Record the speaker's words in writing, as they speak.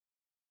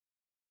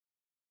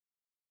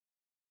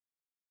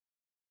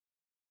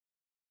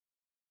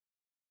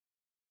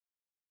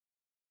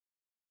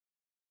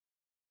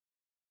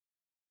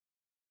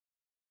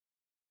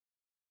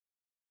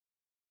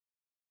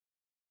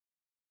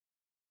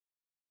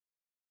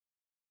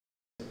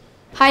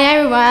Hi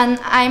everyone,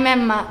 I'm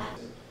Emma.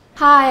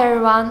 Hi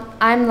everyone,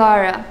 I'm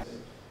Laura.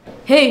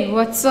 Hey,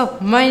 what's up?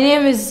 My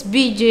name is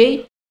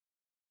BJ.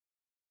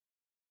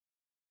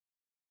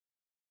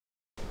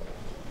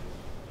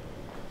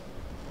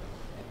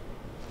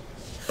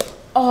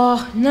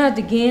 Oh, not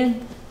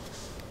again.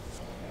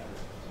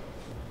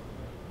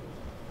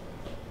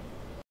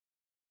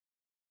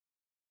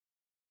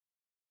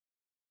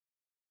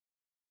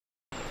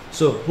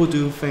 So, who do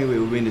you think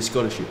will win the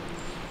scholarship?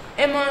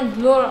 Emma and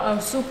Laura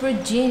are super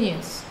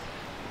genius.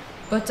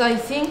 But I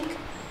think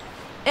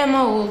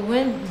Emma will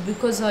win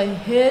because I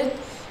heard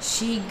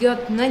she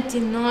got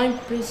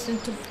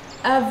 99%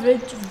 of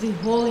average of the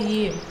whole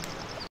year.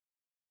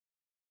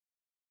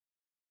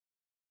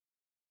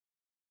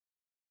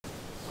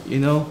 You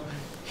know,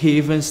 he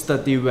even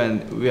studied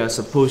when we are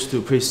supposed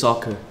to play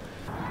soccer.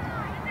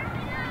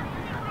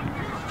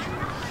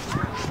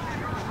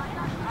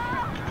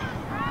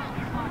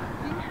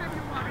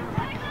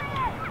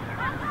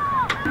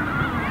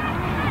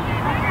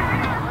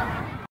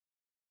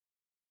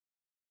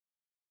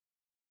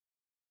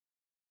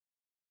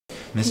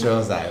 Mr.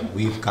 Ozai,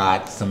 we've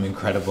got some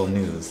incredible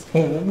news.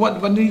 What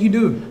did you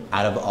do?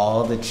 Out of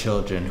all the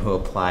children who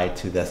applied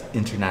to the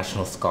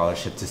international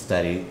scholarship to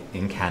study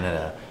in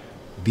Canada,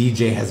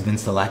 BJ has been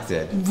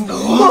selected.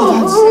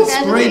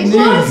 That's great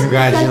news.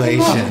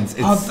 Congratulations.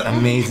 It's an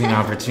amazing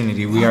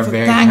opportunity. We are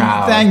very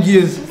proud. Thank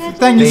you so much.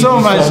 Thank you so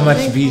much,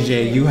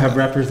 BJ. You have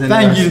represented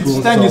our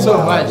school Thank you so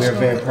well. much. We're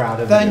very proud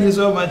of you. Thank you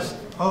so much.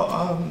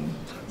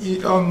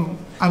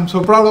 I'm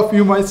so proud of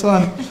you, my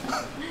son.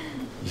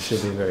 You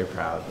should be very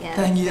proud. Yeah,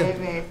 Thank you. Very,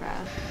 very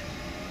proud.